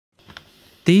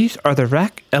These are the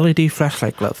RAK LED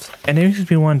Flashlight Gloves, and it makes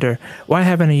me wonder, why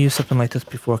haven't I used something like this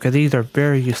before, because these are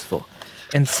very useful.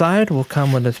 Inside will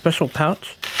come with a special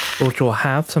pouch, which will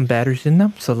have some batteries in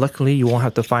them, so luckily you won't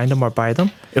have to find them or buy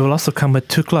them. It will also come with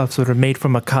two gloves that are made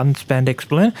from a cotton spandex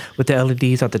blend, with the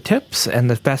LEDs at the tips and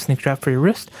the fastening strap for your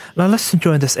wrist. Now let's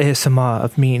enjoy this ASMR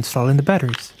of me installing the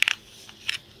batteries.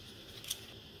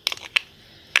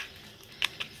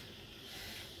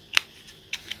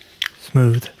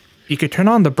 Smooth. You can turn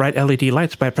on the bright LED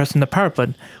lights by pressing the power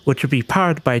button, which will be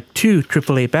powered by two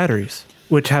AAA batteries,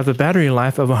 which have a battery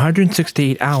life of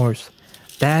 168 hours.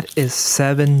 That is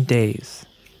 7 days.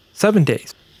 7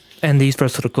 days. And these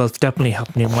versatile gloves definitely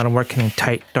help me when I'm working in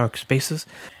tight, dark spaces.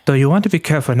 Though you want to be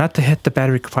careful not to hit the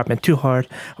battery compartment too hard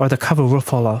or the cover will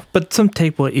fall off, but some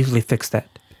tape will easily fix that.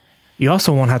 You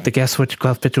also won't have to guess which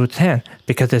glove fits which hand,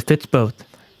 because it fits both.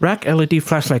 RAK LED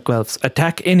Flashlight Gloves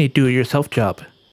attack any do-it-yourself job.